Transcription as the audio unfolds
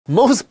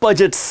Most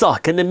budgets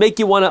suck and they make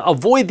you want to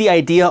avoid the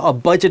idea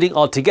of budgeting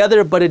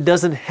altogether, but it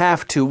doesn't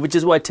have to, which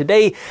is why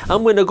today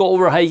I'm going to go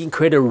over how you can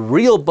create a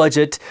real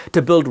budget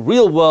to build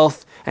real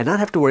wealth and not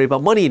have to worry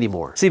about money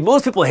anymore. See,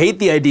 most people hate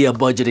the idea of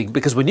budgeting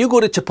because when you go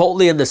to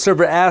Chipotle and the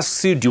server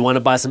asks you, do you want to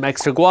buy some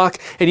extra guac?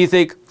 And you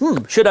think,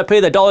 should I pay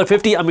the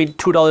 $1.50? I mean,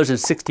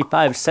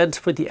 $2.65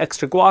 for the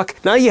extra guac.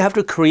 Now you have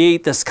to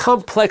create this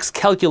complex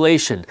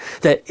calculation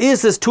that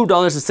is this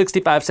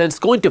 $2.65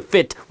 going to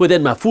fit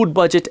within my food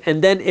budget?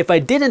 And then if I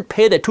didn't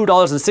pay the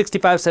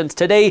 $2.65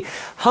 today,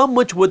 how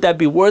much would that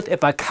be worth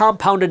if I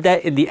compounded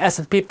that in the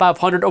S&P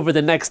 500 over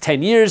the next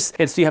 10 years?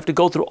 And so you have to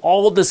go through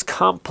all this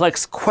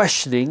complex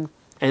questioning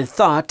and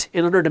thought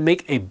in order to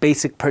make a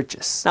basic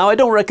purchase. Now, I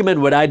don't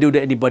recommend what I do to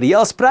anybody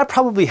else, but I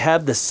probably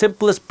have the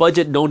simplest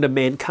budget known to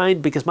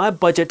mankind because my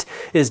budget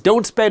is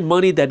don't spend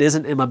money that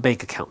isn't in my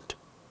bank account.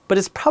 But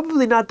it's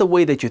probably not the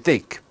way that you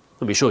think.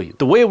 Let me show you.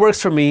 The way it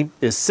works for me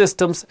is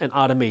systems and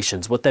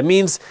automations. What that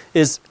means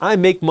is I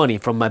make money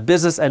from my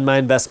business and my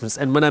investments.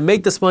 And when I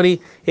make this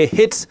money, it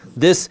hits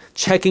this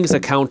checkings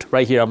account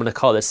right here. I'm gonna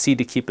call it C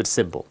to keep it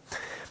simple.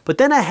 But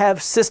then I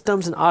have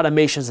systems and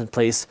automations in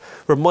place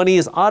where money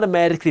is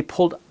automatically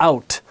pulled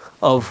out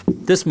of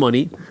this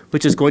money,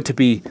 which is going to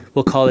be,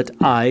 we'll call it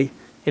I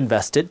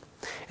invested.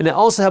 And I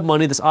also have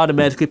money that's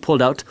automatically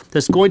pulled out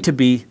that's going to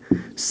be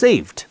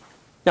saved.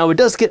 Now it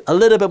does get a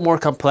little bit more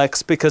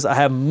complex because I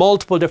have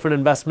multiple different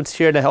investments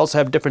here and I also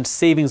have different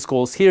savings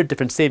goals here,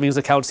 different savings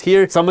accounts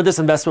here. Some of this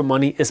investment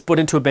money is put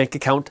into a bank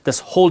account that's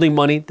holding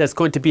money that's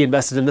going to be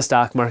invested in the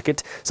stock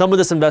market. Some of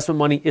this investment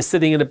money is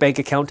sitting in a bank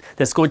account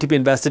that's going to be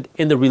invested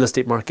in the real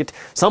estate market.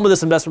 Some of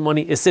this investment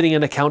money is sitting in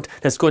an account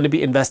that's going to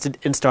be invested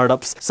in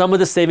startups. Some of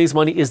the savings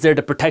money is there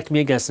to protect me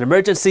against an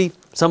emergency.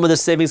 Some of the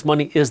savings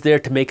money is there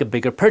to make a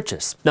bigger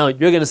purchase. Now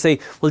you're going to say,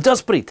 well,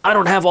 Jaspreet, I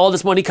don't have all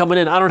this money coming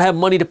in. I don't have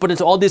money to put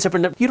into all these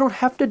different. You don't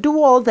have to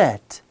do all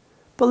that.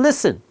 But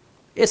listen,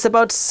 it's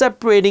about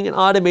separating and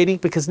automating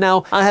because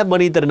now I have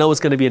money that I know is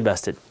going to be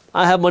invested.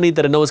 I have money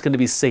that I know is going to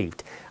be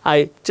saved.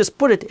 I just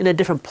put it in a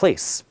different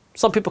place.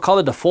 Some people call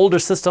it a folder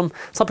system.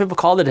 Some people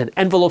call it an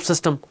envelope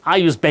system. I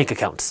use bank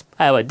accounts.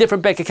 I have a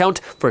different bank account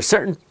for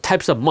certain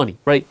types of money,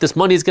 right? This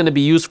money is going to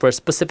be used for a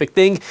specific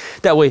thing.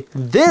 That way,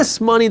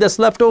 this money that's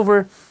left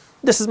over,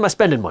 this is my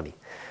spending money.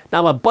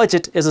 Now my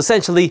budget is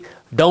essentially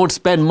don't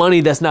spend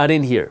money that's not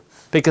in here.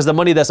 Because the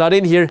money that's not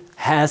in here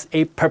has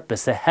a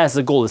purpose, it has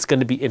a goal. It's going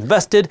to be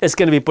invested, it's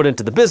going to be put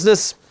into the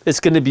business,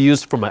 it's going to be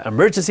used for my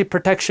emergency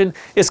protection,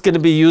 it's going to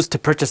be used to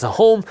purchase a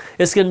home,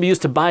 it's going to be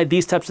used to buy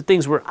these types of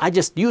things where I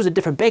just use a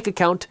different bank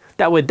account.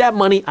 That way that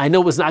money I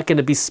know is not going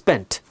to be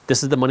spent.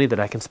 This is the money that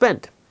I can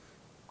spend.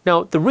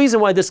 Now, the reason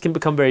why this can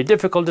become very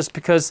difficult is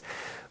because,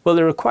 well,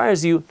 it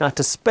requires you not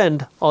to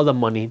spend all the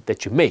money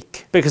that you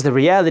make. Because the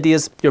reality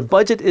is your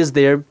budget is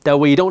there, that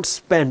way you don't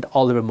spend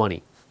all of your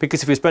money.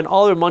 Because if you spend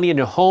all your money in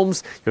your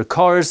homes, your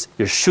cars,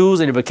 your shoes,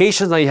 and your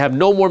vacations, now you have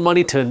no more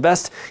money to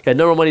invest, you have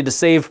no more money to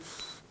save,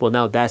 well,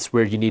 now that's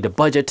where you need a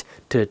budget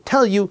to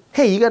tell you,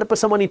 hey, you got to put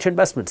some money into your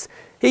investments.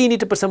 Hey, you need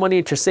to put some money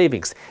into your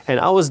savings. And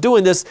I was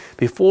doing this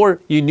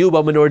before you knew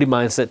about Minority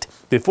Mindset,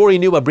 before you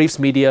knew about Briefs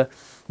Media.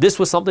 This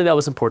was something that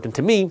was important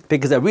to me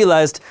because I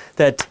realized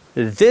that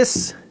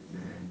this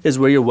is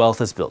where your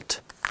wealth is built.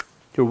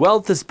 Your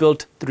wealth is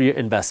built through your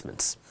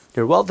investments.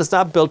 Your wealth is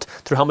not built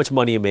through how much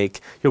money you make.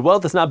 Your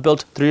wealth is not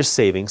built through your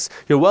savings.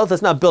 Your wealth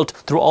is not built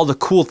through all the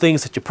cool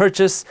things that you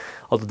purchase,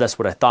 although that's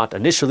what I thought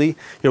initially.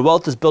 Your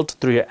wealth is built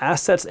through your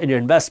assets and your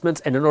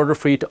investments, and in order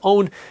for you to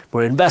own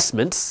more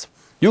investments,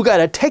 you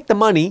gotta take the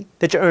money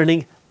that you're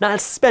earning, not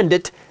spend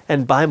it,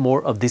 and buy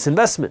more of these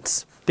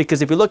investments.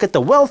 Because if you look at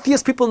the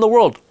wealthiest people in the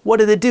world,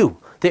 what do?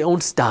 They own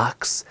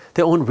stocks,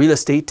 they own real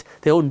estate,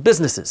 they own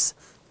businesses.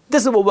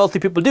 This is what wealthy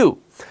people do.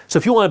 So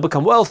if you want to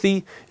become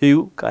wealthy,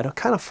 you gotta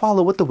kind of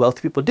follow what the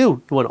wealthy people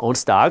do. You want to own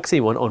stocks, and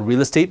you want to own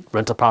real estate,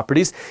 rental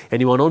properties, and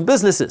you want to own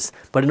businesses.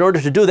 But in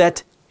order to do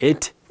that,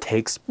 it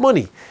takes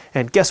money.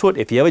 And guess what?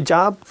 If you have a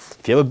job,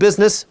 if you have a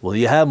business, well,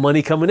 you have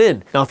money coming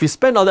in. Now, if you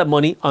spend all that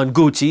money on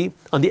Gucci,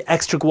 on the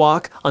extra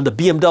guac, on the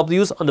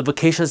BMWs, on the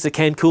vacations to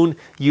Cancun,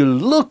 you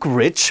look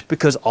rich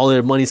because all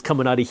your money's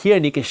coming out of here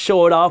and you can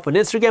show it off on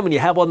Instagram and you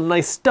have all the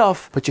nice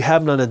stuff, but you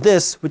have none of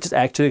this, which is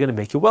actually going to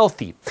make you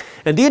wealthy.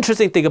 And the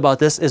interesting thing about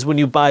this is when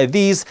you buy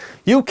these,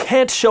 you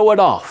can't show it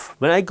off.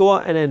 When I go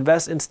out and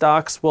invest in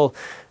stocks, well,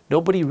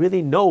 nobody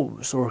really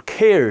knows or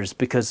cares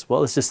because,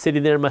 well, it's just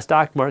sitting there in my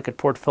stock market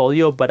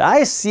portfolio. But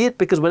I see it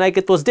because when I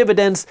get those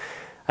dividends,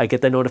 I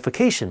get that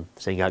notification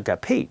saying I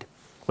got paid.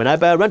 When I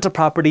buy a rental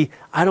property,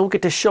 I don't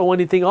get to show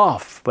anything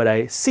off, but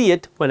I see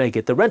it when I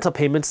get the rental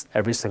payments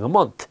every single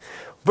month.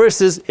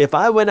 Versus if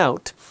I went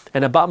out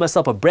and I bought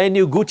myself a brand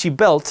new Gucci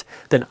belt,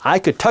 then I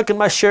could tuck in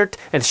my shirt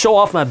and show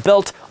off my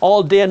belt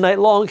all day and night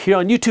long here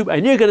on YouTube.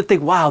 And you're going to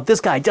think, wow, this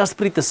guy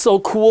Jaspreet is so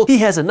cool. He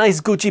has a nice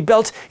Gucci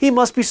belt. He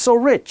must be so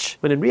rich.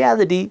 When in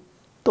reality,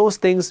 those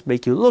things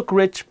make you look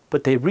rich,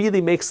 but they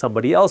really make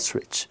somebody else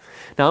rich.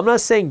 Now, I'm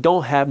not saying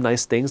don't have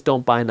nice things,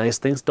 don't buy nice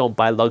things, don't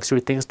buy luxury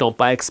things, don't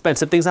buy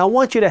expensive things. I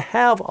want you to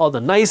have all the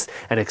nice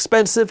and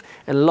expensive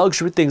and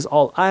luxury things.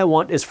 All I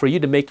want is for you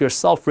to make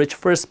yourself rich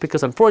first,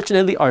 because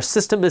unfortunately our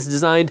system is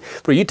designed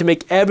for you to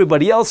make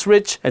everybody else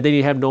rich, and then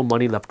you have no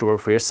money left over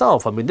for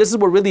yourself. I mean, this is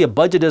what really a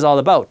budget is all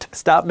about.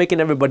 Stop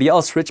making everybody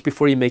else rich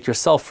before you make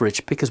yourself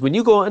rich, because when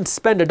you go and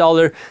spend a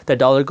dollar, that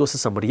dollar goes to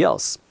somebody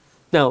else.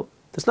 Now,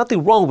 there's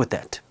nothing wrong with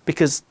that,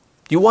 because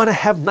you want to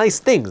have nice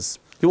things.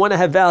 You want to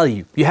have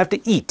value. You have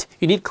to eat.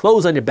 You need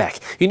clothes on your back.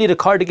 You need a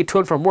car to get to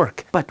and from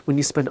work. But when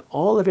you spend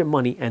all of your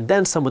money and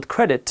then some with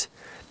credit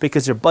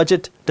because your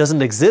budget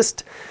doesn't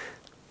exist,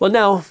 well,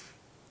 now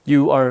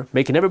you are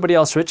making everybody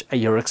else rich at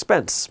your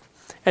expense.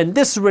 And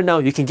this is where now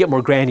you can get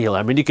more granular.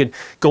 I mean, you can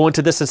go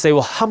into this and say,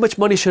 well, how much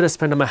money should I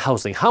spend on my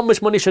housing? How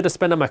much money should I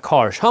spend on my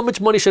cars? How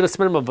much money should I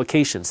spend on my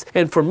vacations?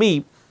 And for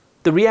me,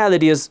 the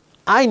reality is,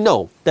 I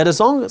know that as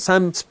long as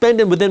I'm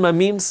spending within my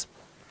means,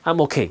 I'm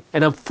okay.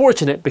 And I'm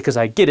fortunate because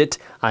I get it.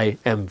 I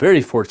am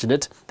very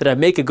fortunate that I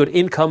make a good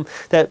income,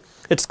 that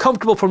it's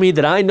comfortable for me,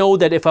 that I know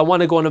that if I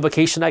want to go on a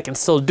vacation, I can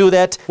still do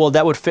that. Well,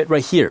 that would fit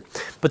right here.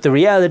 But the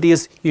reality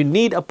is you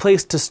need a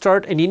place to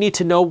start, and you need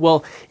to know,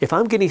 well, if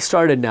I'm getting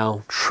started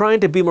now, trying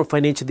to be more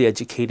financially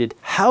educated,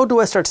 how do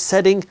I start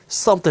setting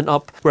something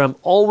up where I'm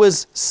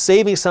always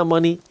saving some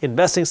money,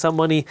 investing some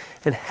money,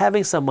 and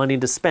having some money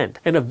to spend?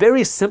 And a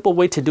very simple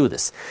way to do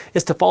this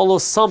is to follow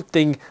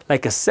something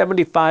like a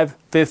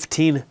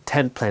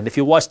 75-15-10 plan. If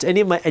you watched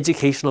any of my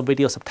educational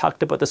videos, I've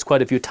talked about this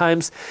quite a few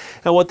times.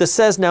 And what this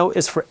says now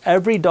is for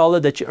every dollar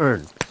that you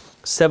earn,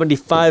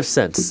 75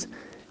 cents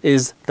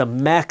is the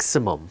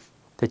maximum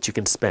that you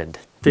can spend.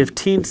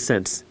 15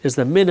 cents is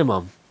the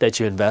minimum that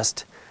you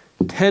invest.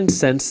 10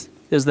 cents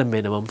is the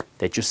minimum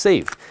that you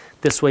save.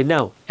 This way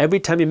now,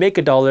 every time you make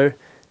a dollar,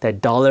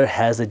 that dollar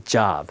has a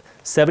job.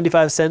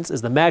 75 cents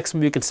is the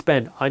maximum you can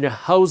spend on your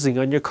housing,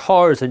 on your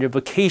cars, on your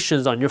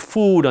vacations, on your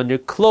food, on your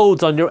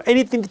clothes, on your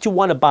anything that you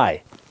want to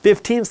buy.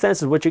 15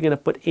 cents is what you're going to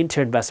put into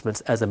your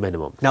investments as a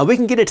minimum. Now we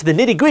can get into the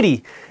nitty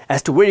gritty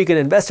as to where you're going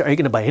to invest. Are you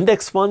going to buy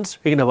index funds?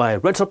 Are you going to buy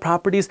rental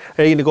properties?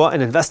 Are you going to go out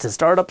and invest in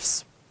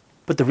startups?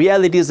 But the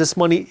reality is this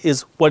money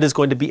is what is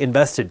going to be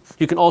invested.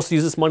 You can also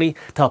use this money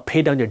to help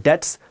pay down your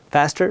debts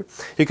faster.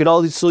 You could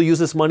also use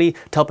this money to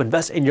help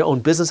invest in your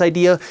own business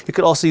idea. You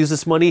could also use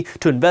this money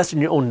to invest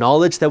in your own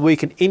knowledge. That way you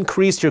can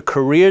increase your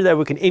career, that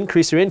way you can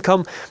increase your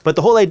income. But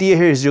the whole idea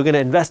here is you're going to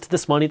invest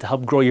this money to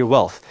help grow your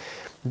wealth.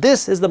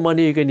 This is the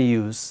money you're going to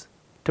use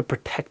to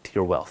protect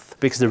your wealth.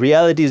 Because the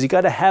reality is you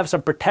got to have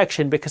some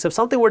protection, because if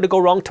something were to go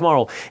wrong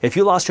tomorrow, if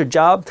you lost your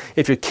job,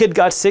 if your kid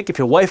got sick, if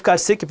your wife got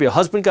sick, if your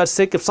husband got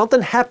sick, if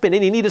something happened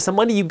and you needed some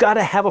money, you got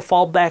to have a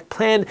fallback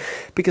plan.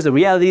 Because the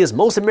reality is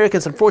most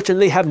Americans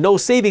unfortunately have no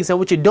savings, and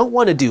what you don't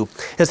want to do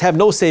is have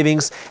no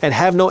savings and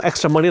have no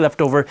extra money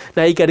left over.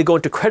 Now you got to go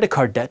into credit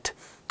card debt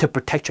to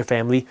protect your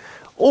family,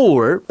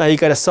 or now you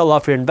got to sell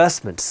off your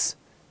investments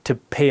to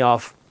pay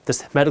off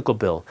this medical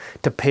bill,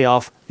 to pay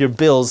off your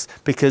bills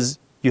because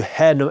you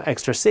had no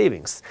extra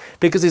savings.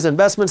 Because these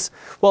investments,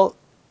 well,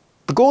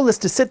 the goal is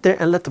to sit there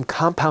and let them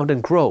compound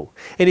and grow.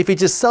 And if you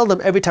just sell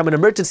them every time an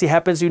emergency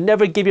happens, you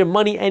never give your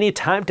money any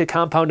time to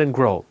compound and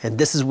grow. And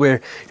this is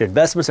where your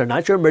investments are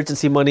not your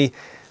emergency money.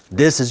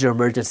 This is your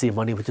emergency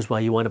money, which is why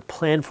you want to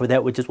plan for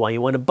that, which is why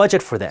you want to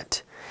budget for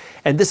that.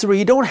 And this is where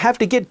you don't have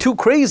to get too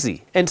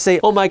crazy and say,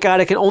 oh my God,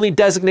 I can only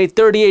designate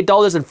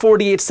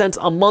 $38.48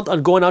 a month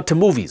on going out to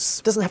movies.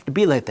 It doesn't have to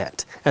be like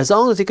that. As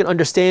long as you can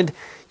understand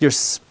your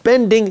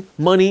spending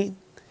money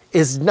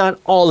is not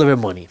all of your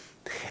money.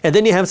 And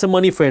then you have some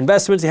money for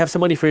investments, you have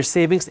some money for your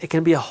savings, it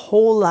can be a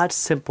whole lot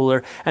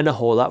simpler and a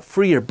whole lot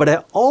freer. But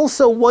I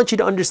also want you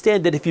to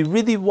understand that if you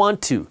really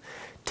want to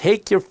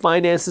take your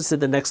finances to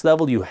the next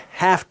level, you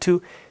have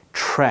to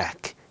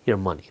track your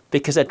money,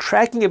 because that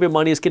tracking of your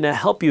money is going to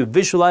help you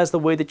visualize the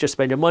way that you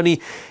spend your money,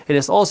 and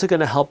it's also going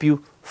to help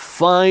you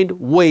find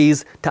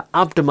ways to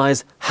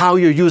optimize how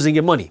you're using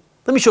your money.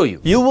 Let me show you.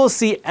 You will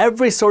see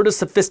every sort of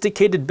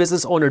sophisticated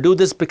business owner do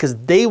this because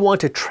they want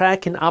to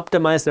track and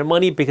optimize their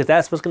money, because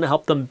that's what's going to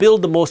help them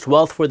build the most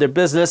wealth for their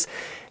business.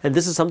 And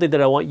this is something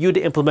that I want you to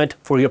implement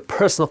for your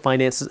personal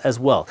finances as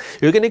well.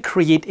 You're going to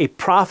create a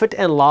profit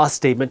and loss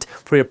statement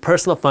for your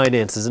personal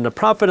finances. And the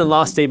profit and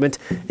loss statement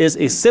is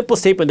a simple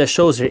statement that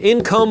shows your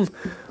income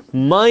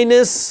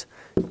minus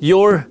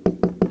your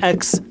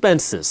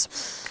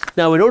expenses.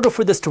 Now, in order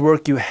for this to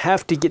work, you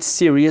have to get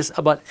serious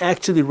about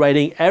actually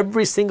writing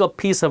every single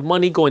piece of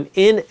money going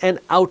in and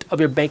out of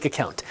your bank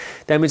account.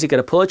 That means you got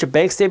to pull out your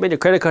bank statement, your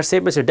credit card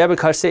statements, your debit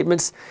card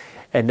statements,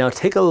 and now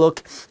take a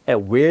look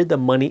at where the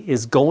money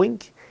is going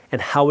and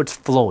how it's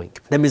flowing.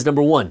 That means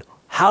number one,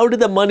 How did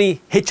the money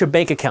hit your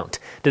bank account?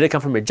 Did it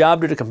come from your job?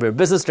 Did it come from your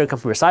business? Did it come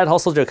from your side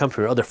hustle? Did it come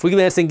from your other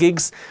freelancing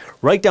gigs?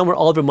 Write down where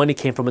all of your money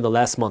came from in the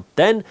last month.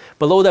 Then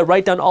below that,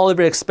 write down all of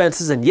your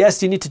expenses. And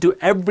yes, you need to do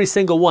every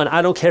single one.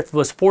 I don't care if it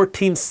was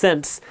 14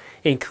 cents.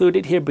 Include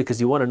it here because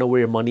you want to know where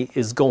your money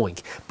is going.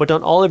 Put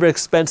down all of your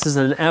expenses,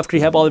 and after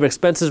you have all of your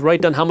expenses,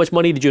 write down how much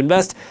money did you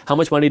invest, how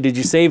much money did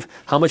you save,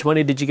 how much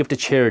money did you give to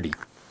charity.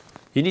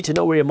 You need to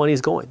know where your money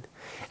is going.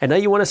 And now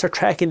you want to start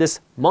tracking this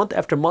month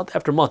after month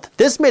after month.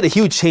 This made a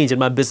huge change in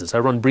my business. I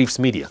run Briefs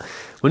Media.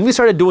 When we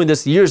started doing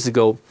this years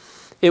ago,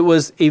 it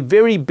was a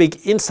very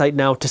big insight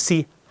now to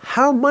see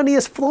how money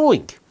is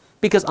flowing.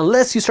 Because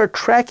unless you start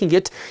tracking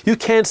it, you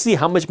can't see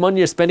how much money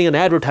you're spending on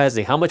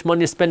advertising, how much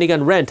money you're spending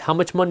on rent, how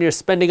much money you're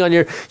spending on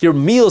your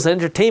meals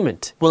and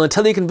entertainment. Well,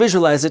 until you can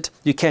visualize it,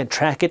 you can't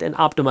track it and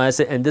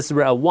optimize it. And this is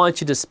where I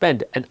want you to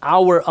spend an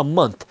hour a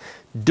month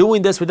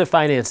doing this with your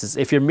finances.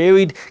 If you're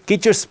married,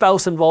 get your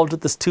spouse involved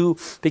with this too,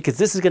 because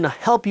this is going to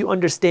help you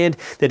understand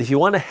that if you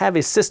want to have a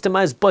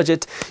systemized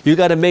budget, you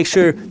got to make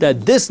sure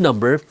that this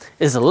number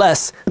is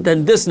less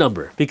than this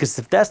number. Because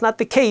if that's not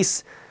the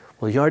case,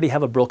 well, you already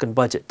have a broken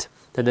budget.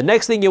 Then the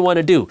next thing you want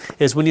to do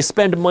is when you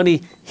spend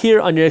money here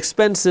on your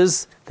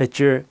expenses, that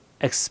your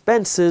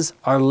expenses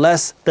are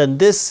less than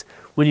this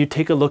when you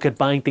take a look at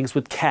buying things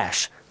with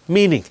cash.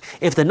 Meaning,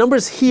 if the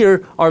numbers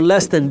here are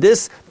less than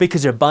this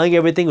because you're buying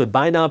everything with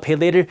buy now, pay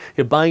later,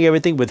 you're buying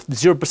everything with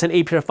 0%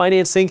 APR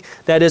financing,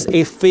 that is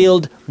a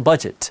failed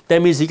budget.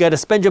 That means you got to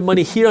spend your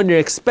money here on your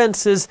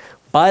expenses,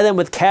 buy them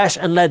with cash,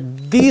 and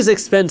let these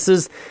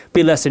expenses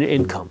be less than your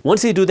income.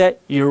 Once you do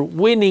that, you're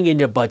winning in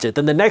your budget.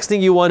 Then the next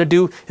thing you want to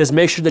do is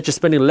make sure that you're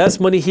spending less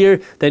money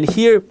here than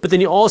here, but then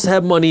you also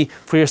have money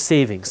for your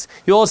savings.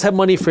 You also have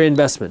money for your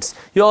investments.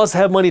 You also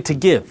have money to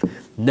give.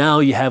 Now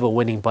you have a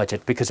winning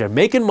budget because you're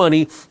making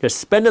money, you're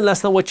spending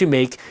less than what you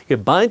make, you're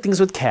buying things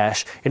with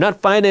cash, you're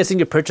not financing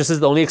your purchases.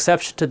 The only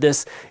exception to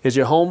this is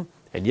your home.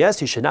 And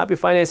yes, you should not be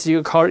financing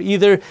your car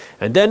either.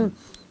 And then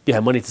you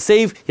have money to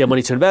save, you have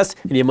money to invest,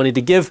 and you have money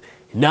to give.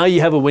 Now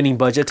you have a winning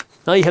budget.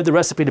 Now you have the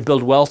recipe to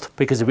build wealth,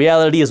 because the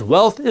reality is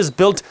wealth is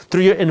built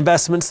through your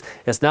investments.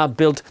 It's not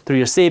built through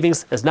your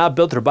savings. It's not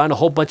built through buying a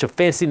whole bunch of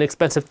fancy and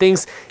expensive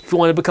things. If you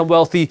want to become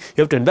wealthy,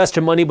 you have to invest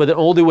your money, but the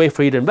only way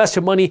for you to invest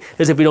your money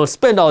is if you don't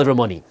spend all of your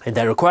money. And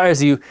that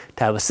requires you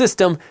to have a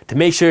system to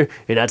make sure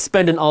you're not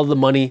spending all of the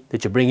money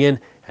that you bring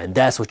in, and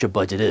that's what your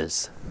budget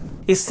is.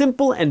 A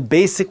simple and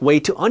basic way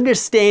to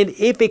understand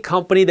if a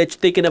company that you're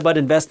thinking about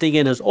investing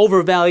in is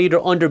overvalued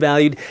or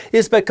undervalued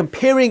is by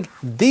comparing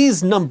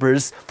these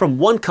numbers from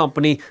one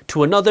company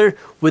to another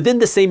within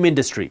the same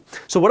industry.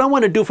 So what I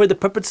want to do for the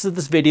purposes of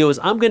this video is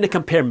I'm going to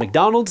compare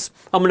McDonald's,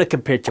 I'm going to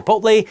compare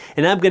Chipotle,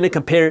 and I'm going to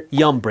compare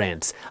Yum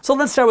Brands. So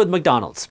let's start with McDonald's.